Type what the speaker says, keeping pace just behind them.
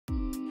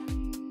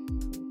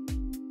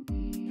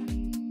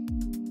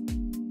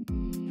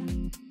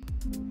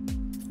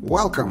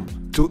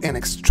Welcome to an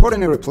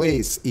extraordinary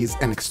place is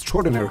an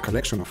extraordinary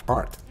collection of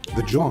art.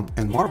 The John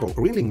and Mable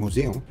Ringling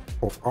Museum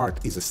of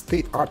Art is a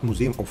state art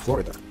museum of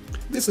Florida.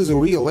 This is a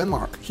real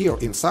landmark here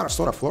in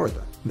Sarasota,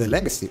 Florida, the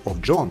legacy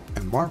of John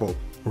and Mable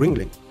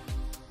Ringling.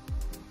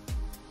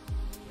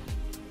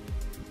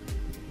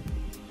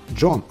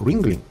 John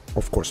Ringling,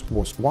 of course,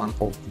 was one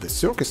of the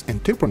circus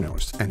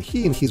entrepreneurs, and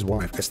he and his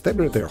wife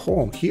established their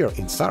home here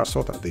in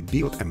Sarasota. They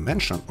built a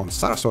mansion on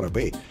Sarasota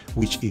Bay,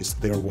 which was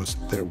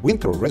their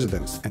winter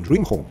residence and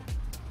dream home.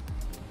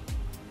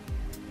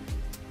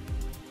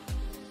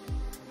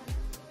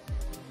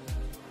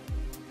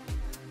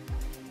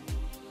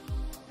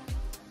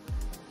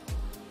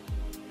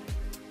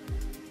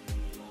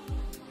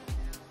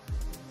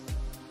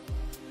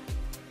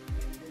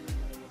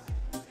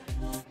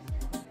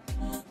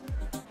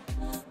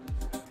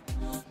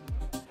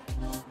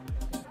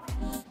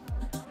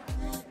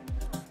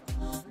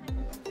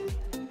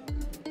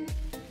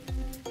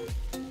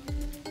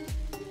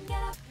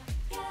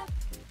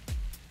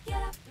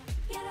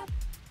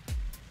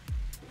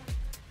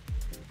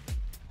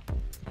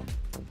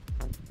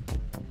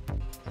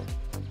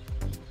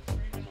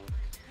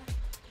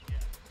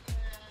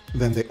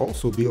 Then they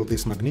also built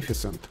this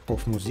magnificent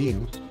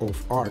museum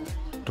of art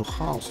to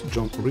house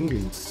John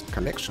Ringling's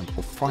collection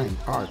of fine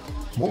art.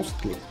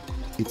 Mostly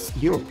it's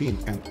European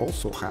and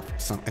also have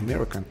some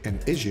American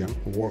and Asian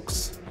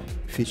works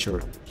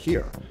featured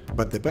here,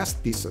 but the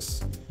best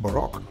pieces,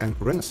 Baroque and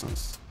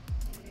Renaissance.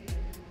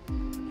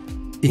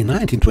 In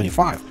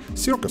 1925,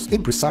 circus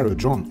impresario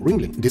John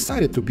Ringling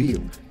decided to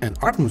build an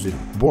art museum,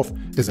 both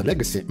as a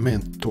legacy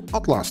meant to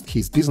outlast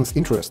his business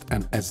interest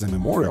and as a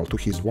memorial to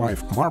his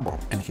wife Mable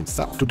and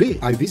himself. Today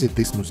I visit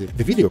this museum.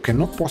 The video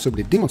cannot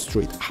possibly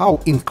demonstrate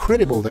how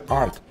incredible the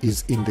art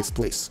is in this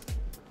place.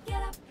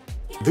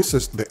 This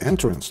is the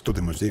entrance to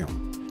the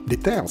museum.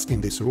 Details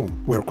in this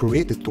room were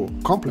created to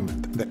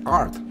complement the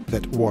art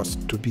that was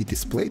to be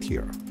displayed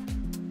here.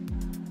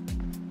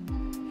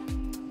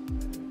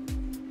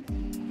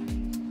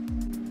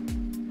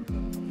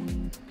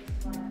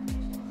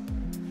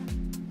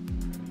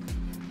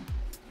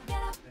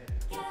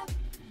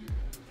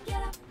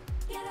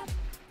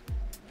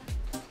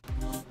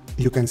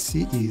 You can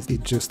see it's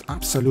just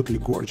absolutely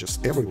gorgeous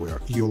everywhere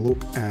you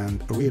look,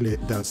 and really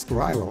does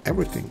rival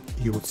everything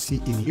you would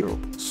see in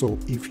Europe. So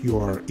if you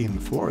are in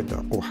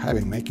Florida or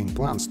making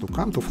plans to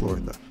come to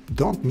Florida,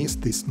 don't miss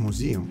this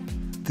museum.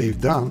 They've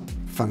done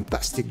a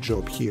fantastic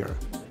job here.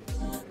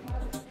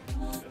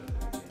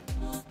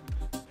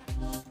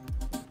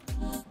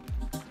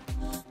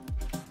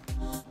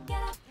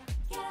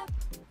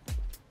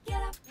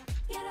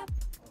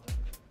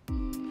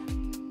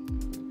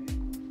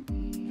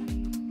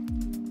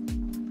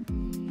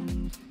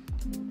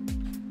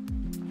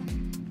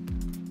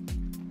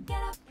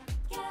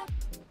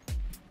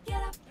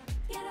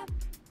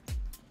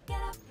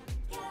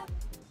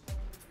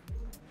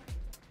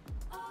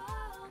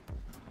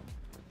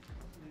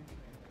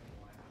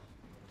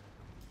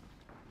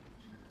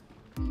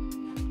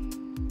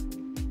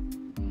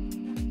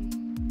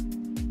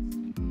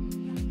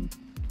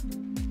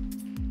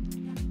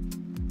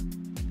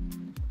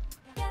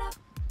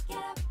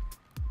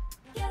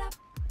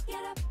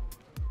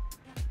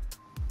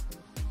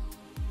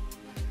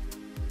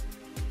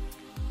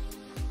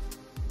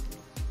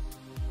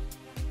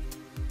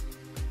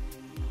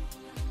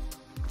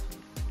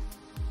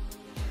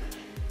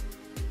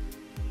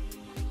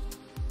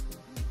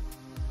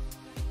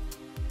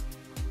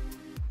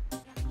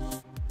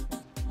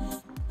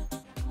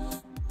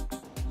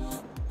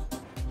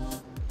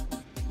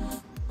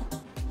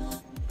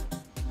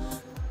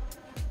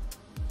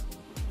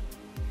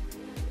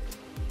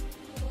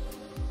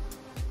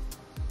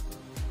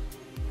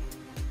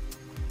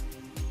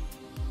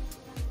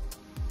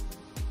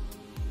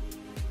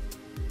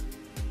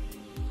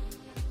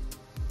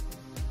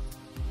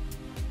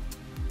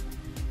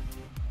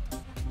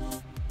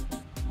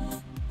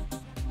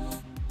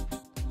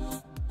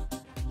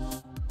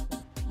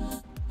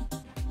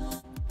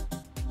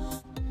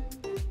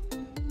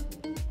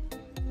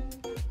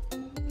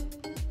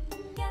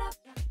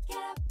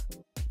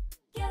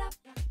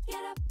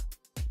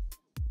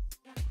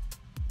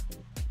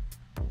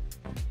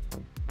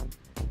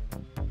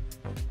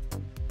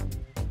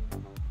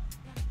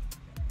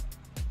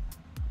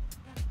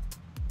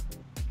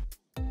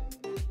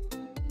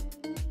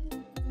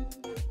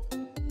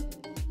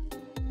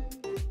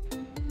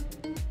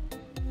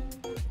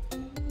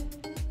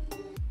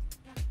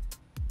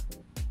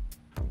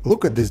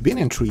 Look at these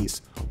banyan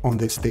trees on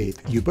the estate.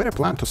 You better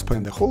plan to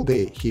spend the whole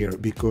day here,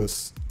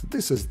 because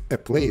this is a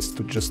place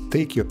to just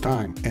take your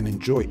time and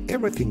enjoy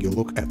everything you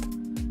look at.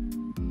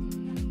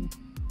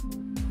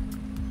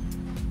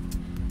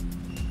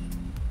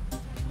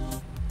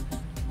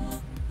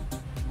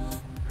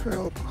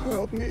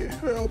 Help me,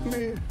 help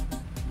me.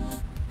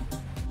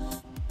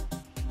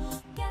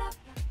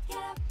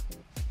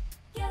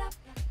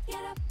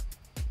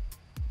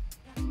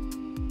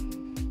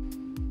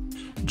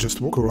 Just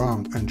walk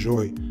around,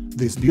 enjoy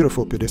this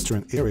beautiful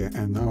pedestrian area,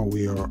 and now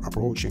we are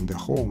approaching the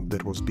home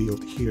that was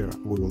built here.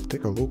 We will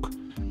take a look,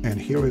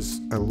 and here is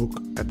a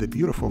look at the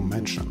beautiful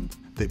mansion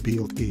they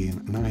built in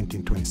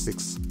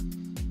 1926.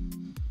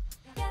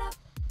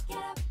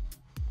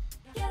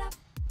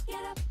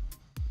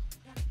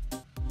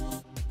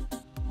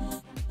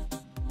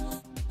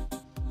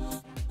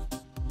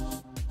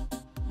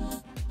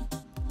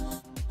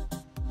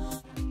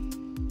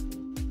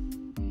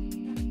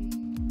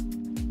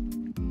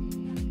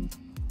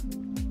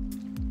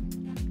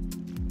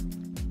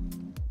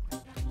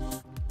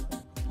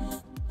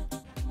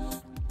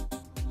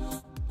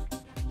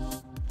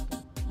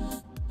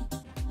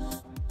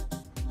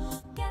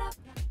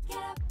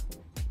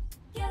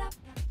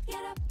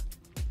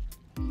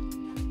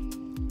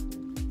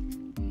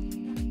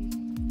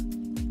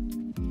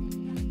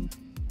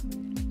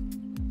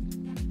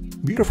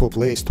 Beautiful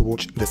place to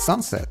watch the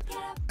sunset,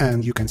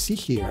 and you can see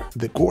here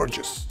the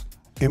gorgeous.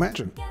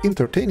 Imagine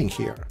entertaining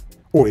here,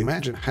 or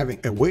imagine having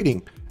a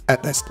wedding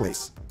at this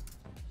place.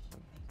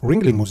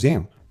 Ringling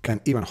Museum can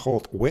even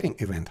hold wedding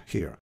event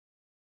here.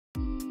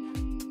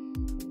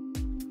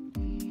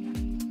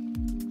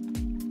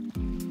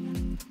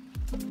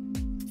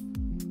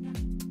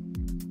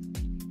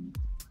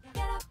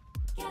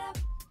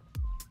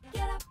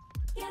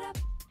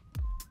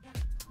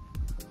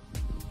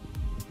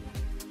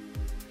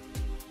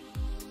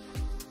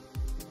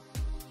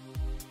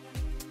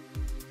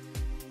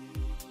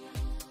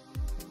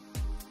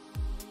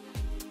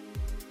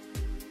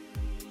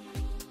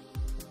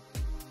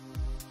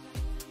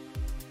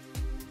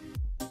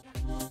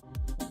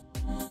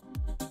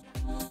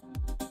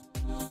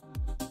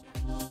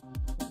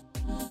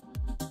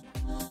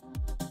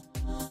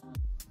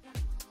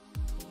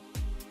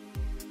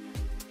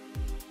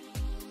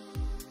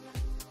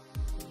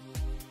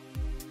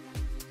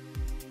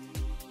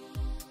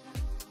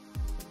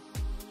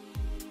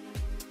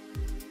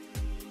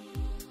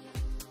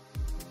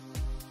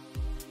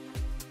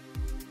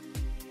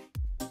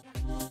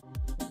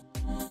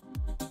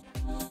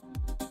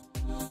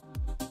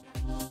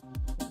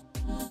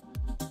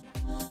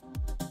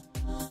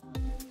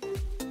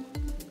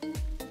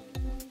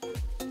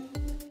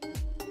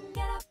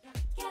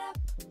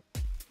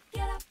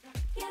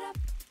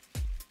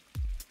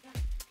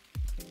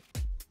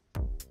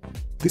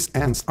 This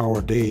ends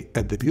our day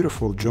at the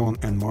beautiful John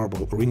and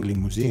Mable Ringling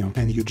Museum,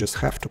 and you just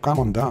have to come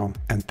on down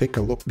and take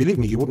a look. Believe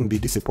me, you wouldn't be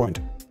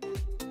disappointed.